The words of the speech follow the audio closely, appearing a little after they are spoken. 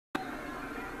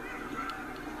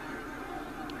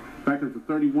Back at the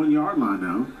 31-yard line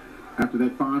now after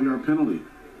that 5-yard penalty.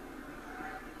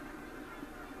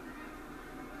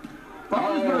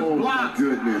 Oh, block.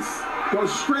 Goodness.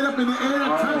 Goes straight up in the air.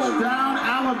 Touchdown,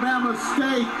 Alabama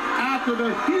State after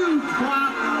the huge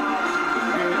block.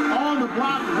 And on the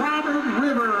block, Robert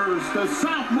Rivers, the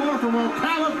sophomore from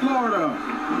Ocala, Florida.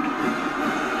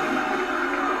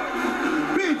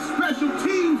 Big special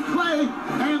teams play,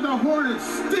 and the Hornets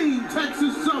sting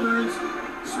Texas Southern's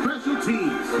special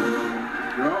teams.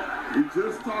 Well, we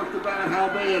just talked about how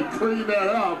they had cleaned that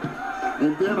up,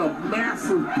 and then a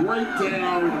massive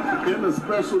breakdown in the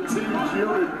special teams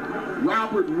unit.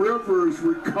 Robert Rivers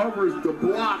recovers the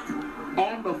block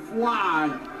on the fly,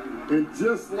 and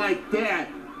just like that,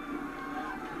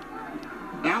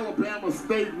 Alabama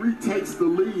State retakes the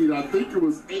lead. I think it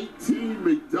was 18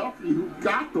 McDuffie who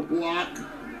got the block,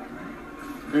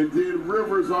 and then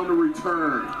Rivers on the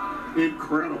return.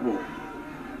 Incredible.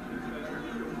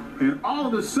 And all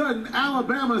of a sudden,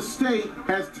 Alabama State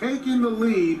has taken the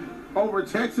lead over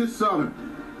Texas Southern.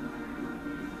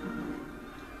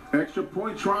 Extra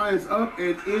point try is up,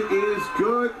 and it is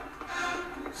good.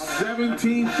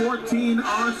 17-14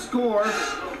 our score.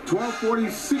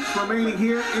 12:46 remaining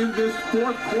here in this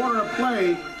fourth quarter of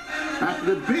play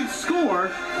after the big score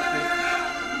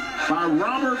by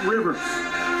Robert Rivers.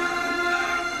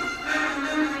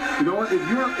 You know what?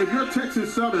 If you're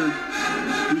Texas Southern,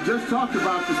 we just talked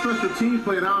about the special teams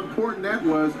play and how important that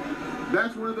was.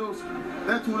 That's one of those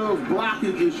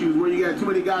blocking issues where you got too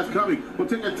many guys coming. We'll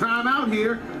take a timeout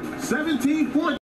here. 17-14.